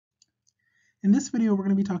In this video, we're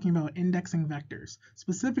going to be talking about indexing vectors.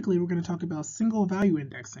 Specifically, we're going to talk about single value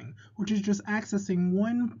indexing, which is just accessing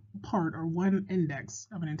one part or one index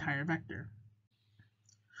of an entire vector.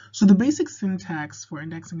 So the basic syntax for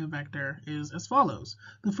indexing a vector is as follows.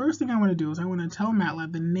 The first thing I want to do is I want to tell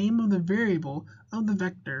MATLAB the name of the variable of the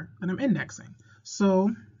vector that I'm indexing.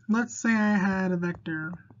 So let's say I had a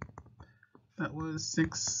vector that was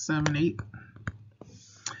 6, 7, 8.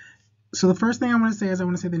 So the first thing I want to say is I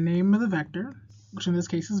want to say the name of the vector, which in this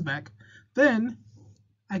case is vec. Then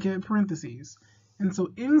I give parentheses. And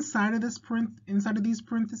so inside of these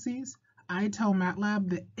parentheses, I tell MATLAB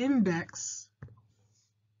the index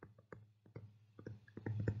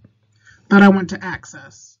that I want to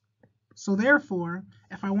access. So therefore,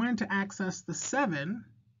 if I wanted to access the 7,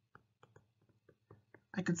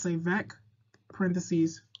 I could say vec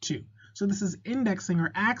parentheses 2. So this is indexing or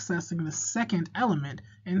accessing the second element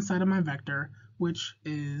inside of my vector, which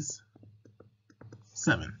is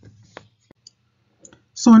 7.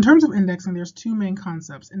 So in terms of indexing, there's two main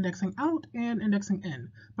concepts, indexing out and indexing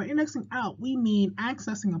in. By indexing out, we mean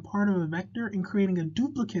accessing a part of a vector and creating a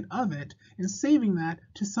duplicate of it and saving that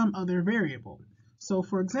to some other variable. So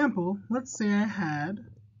for example, let's say I had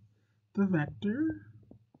the vector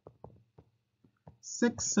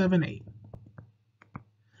 6, 7, 8.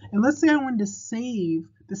 And let's say I wanted to save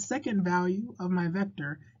the second value of my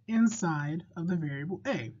vector inside of the variable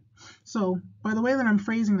a. So by the way that I'm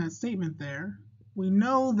phrasing that statement there, we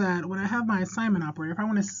know that when I have my assignment operator, if I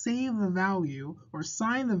want to save the value or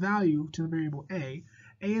assign the value to the variable a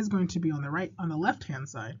is going to be on the left-hand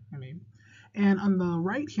side, and on the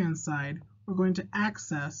right-hand side, we're going to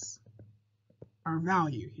access our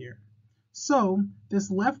value here. So this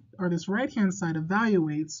right-hand side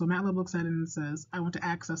evaluates, so MATLAB looks at it and says, I want to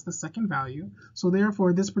access the second value. So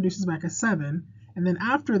therefore, this produces back a 7. And then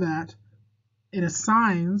after that, it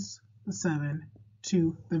assigns the 7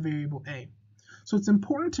 to the variable a. So it's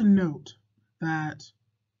important to note that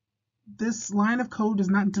this line of code does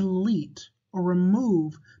not delete or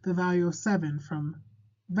remove the value of 7 from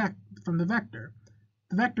the vector.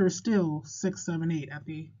 The vector is still 6, 7, 8 at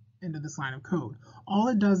the end of this line of code. All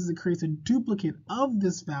it does is it creates a duplicate of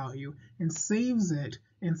this value and saves it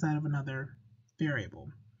inside of another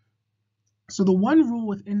variable. So the one rule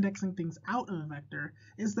with indexing things out of a vector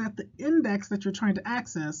is that the index that you're trying to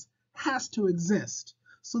access has to exist.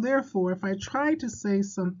 So therefore, if I try to say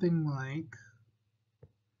something like,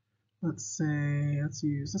 let's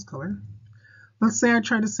use this color. Let's say I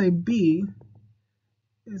try to say b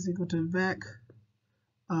is equal to vec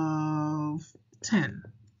of 10.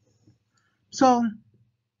 So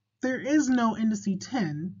there is no indice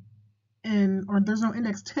 10 or there's no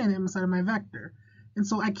index 10 inside of my vector. And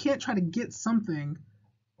so I can't try to get something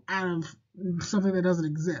out of something that doesn't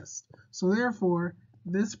exist. So therefore,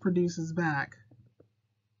 this produces back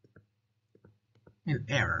an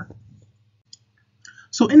error.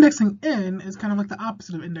 So indexing in is kind of like the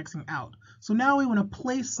opposite of indexing out. So now we want to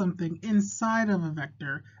place something inside of a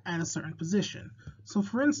vector at a certain position. So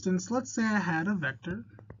for instance, let's say I had a vector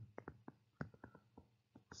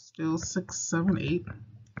still 6, 7, 8.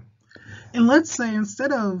 And let's say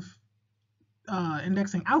instead of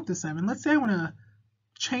indexing out the 7, let's say I want to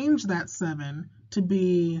change that 7 to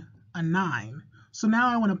be a 9. So now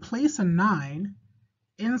I want to place a 9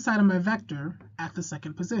 inside of my vector at the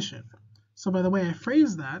second position. So by the way I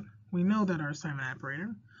phrase that, we know that our assignment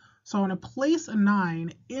operator. So I want to place a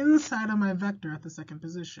 9 inside of my vector at the second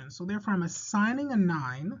position. So therefore I'm assigning a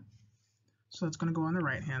 9, so it's going to go on the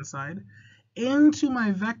right-hand side, into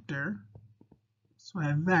my vector, so I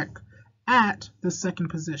have vec, at the second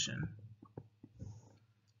position.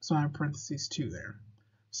 So I have parentheses 2 there.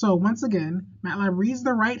 So once again, MATLAB reads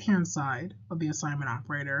the right-hand side of the assignment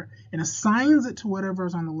operator and assigns it to whatever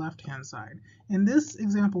is on the left-hand side. In this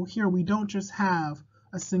example here, we don't just have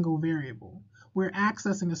a single variable. We're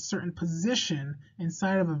accessing a certain position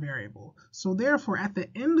inside of a variable. So therefore, at the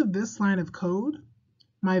end of this line of code,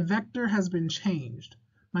 my vector has been changed.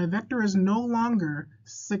 My vector is no longer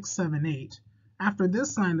 6, 7, 8. After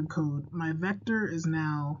this line of code, my vector is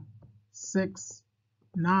now 6,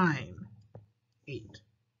 9, 8.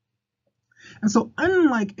 And so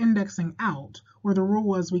unlike indexing out, where the rule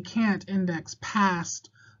was we can't index past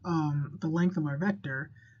the length of our vector,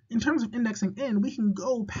 in terms of indexing in, we can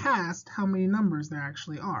go past how many numbers there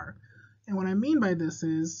actually are. And what I mean by this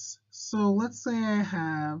is, so let's say I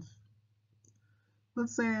have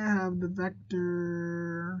the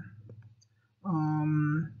vector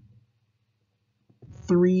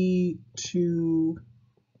 3, 2,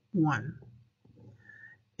 1.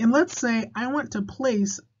 And let's say I want to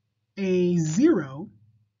place a 0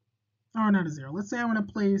 or not a 0. Let's say I want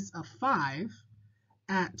to place a 5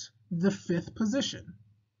 at the 5th position.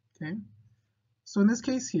 Okay, so in this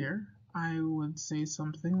case here, I would say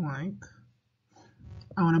something like,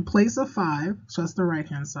 I want to place a 5, so that's the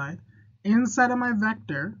right-hand side, inside of my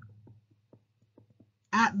vector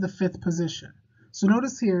at the 5th position. So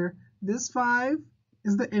notice here, this 5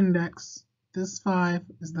 is the index, this 5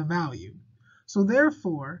 is the value. So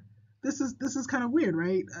therefore, this is kind of weird,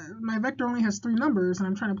 right? My vector only has 3 numbers, and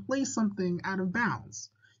I'm trying to place something out of bounds.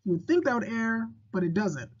 You would think that would err, but it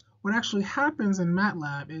doesn't. What actually happens in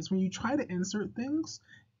MATLAB is when you try to insert things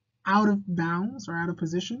out of bounds or out of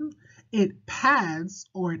position, it pads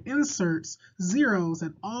or it inserts zeros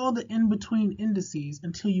at all the in-between indices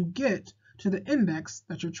until you get to the index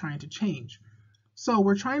that you're trying to change. So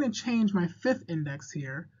we're trying to change my 5th index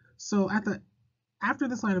here. So after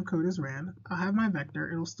this line of code is ran, I'll have my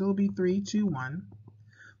vector. It'll still be 3, 2, 1.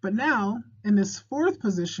 But now, in this 4th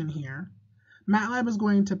position here, MATLAB is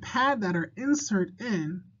going to pad that or insert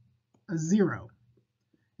in a 0.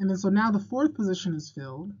 And then so now the 4th position is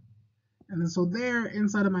filled. And then so there,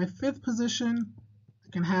 inside of my 5th position, I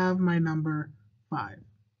can have my number 5.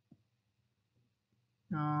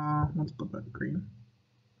 Let's put that green.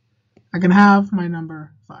 I can have my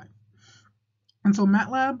number 5. And so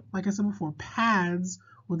MATLAB, like I said before, pads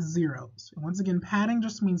with zeros. And once again, padding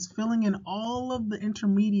just means filling in all of the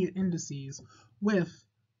intermediate indices with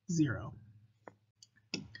 0.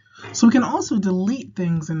 So we can also delete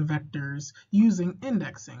things in vectors using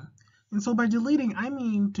indexing. And so by deleting, I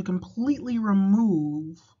mean to completely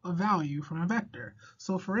remove a value from a vector.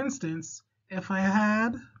 So for instance, if I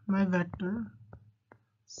had my vector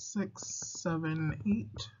 6, 7, 8,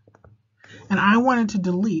 and I wanted to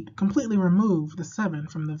delete, completely remove the 7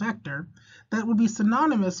 from the vector, that would be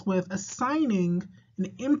synonymous with assigning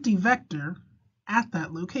an empty vector at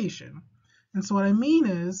that location. And so what I mean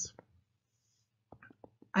is,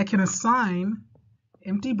 I can assign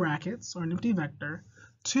empty brackets or an empty vector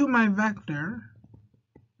to my vector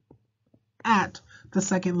at the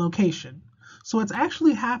 2nd location. So what's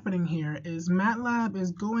actually happening here is MATLAB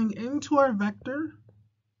is going into our vector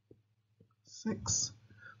 6,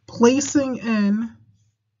 placing in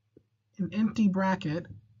an empty bracket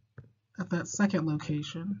at that 2nd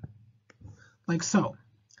location, like so.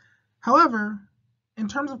 However, in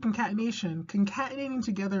terms of concatenation, concatenating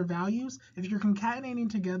together values, if you're concatenating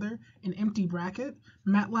together an empty bracket,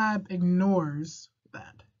 MATLAB ignores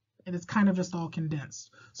that. And it's kind of just all condensed.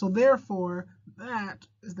 So therefore, that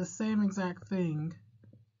is the same exact thing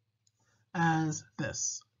as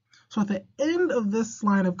this. So at the end of this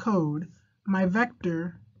line of code, my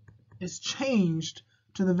vector is changed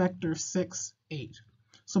to the vector 6, 8.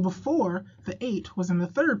 So before, the 8 was in the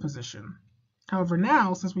 3rd position. However,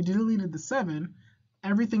 now, since we deleted the 7,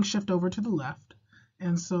 everything shifted over to the left,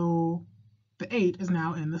 and so the 8 is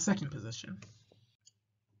now in the 2nd position.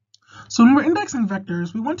 So when we're indexing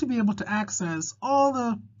vectors, we want to be able to access all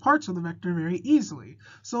the parts of the vector very easily.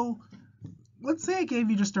 So let's say I gave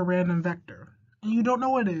you just a random vector, and you don't know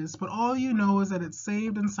what it is, but all you know is that it's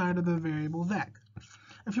saved inside of the variable vec.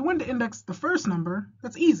 If you wanted to index the first number,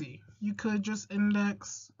 that's easy. You could just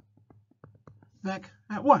index vec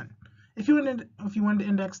at 1. If you wanted to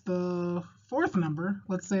index the 4th number,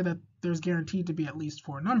 let's say that there's guaranteed to be at least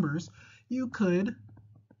 4 numbers, you could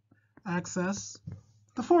access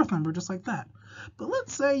the 4th number just like that. But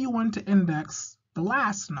let's say you want to index the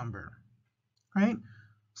last number, right?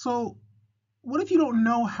 So what if you don't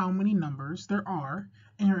know how many numbers there are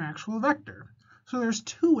in your actual vector? So there's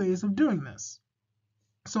 2 ways of doing this.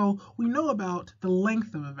 So we know about the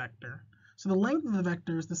length of a vector. So the length of the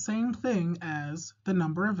vector is the same thing as the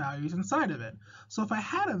number of values inside of it. So if I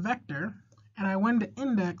had a vector and I wanted to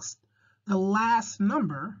index the last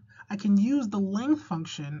number, I can use the length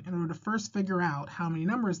function in order to first figure out how many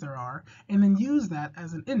numbers there are and then use that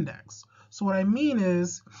as an index. So what I mean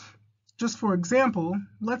is, just for example,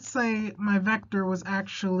 let's say my vector was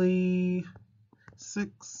actually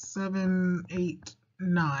 6, 7, 8,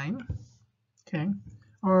 9, okay,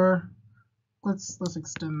 or let's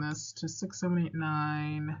extend this to 6, 7, 8,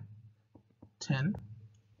 9, 10,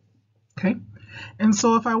 okay. And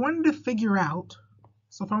so if I wanted to figure out,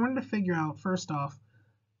 first off,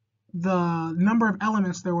 the number of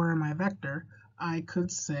elements there were in my vector, I could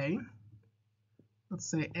say, let's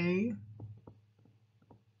say A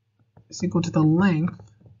is equal to the length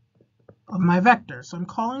of my vector. So I'm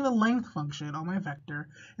calling the length function on my vector,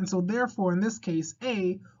 and so therefore in this case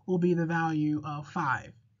A will be the value of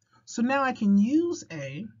 5. So now I can use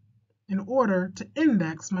A in order to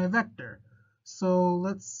index my vector. So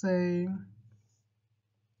let's say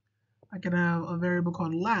I can have a variable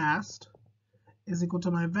called last, is equal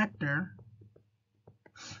to my vector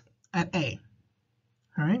at A.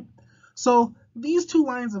 All right, so these two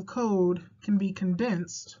lines of code can be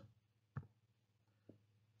condensed.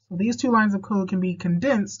 So these two lines of code can be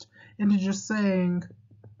condensed into just saying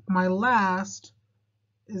my last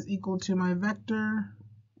is equal to my vector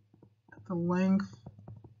at the length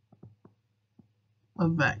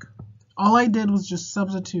of vec. All I did was just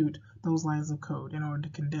substitute those lines of code in order to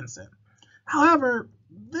condense it. However,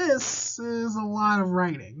 this is a lot of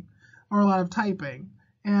writing or a lot of typing.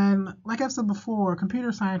 And like I've said before,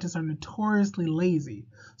 computer scientists are notoriously lazy.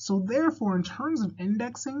 So therefore, in terms of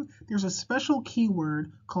indexing, there's a special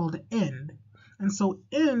keyword called end. And so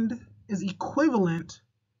end is equivalent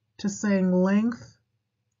to saying length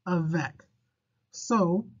of vec.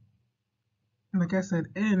 So, like I said,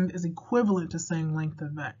 end is equivalent to saying length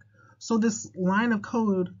of vec. So this line of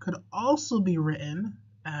code could also be written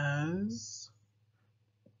as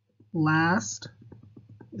last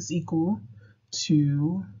is equal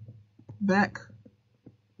to vec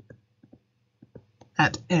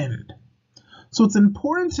at end. So it's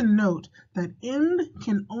important to note that end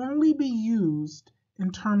can only be used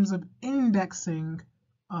in terms of indexing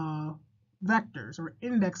vectors or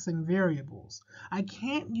indexing variables. I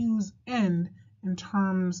can't use end in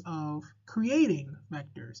terms of creating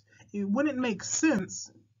vectors. It wouldn't make sense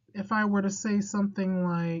if I were to say something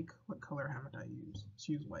like, what color haven't I used? Let's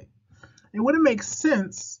use white. It wouldn't make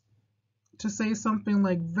sense to say something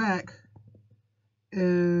like vec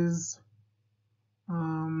is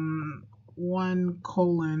 1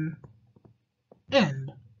 colon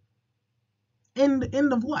end.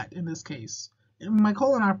 End of what in this case? My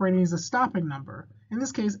colon operating is a stopping number. In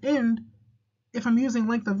this case, end, if I'm using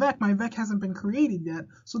length of vec, my vec hasn't been created yet,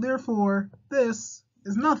 so therefore this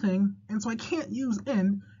is nothing, and so I can't use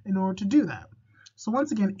end in order to do that. So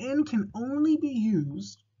once again, end can only be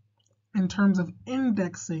used in terms of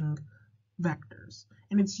indexing vectors.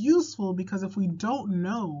 And it's useful because if we don't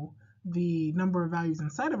know the number of values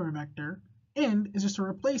inside of our vector, end is just a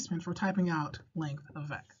replacement for typing out length of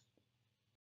vec.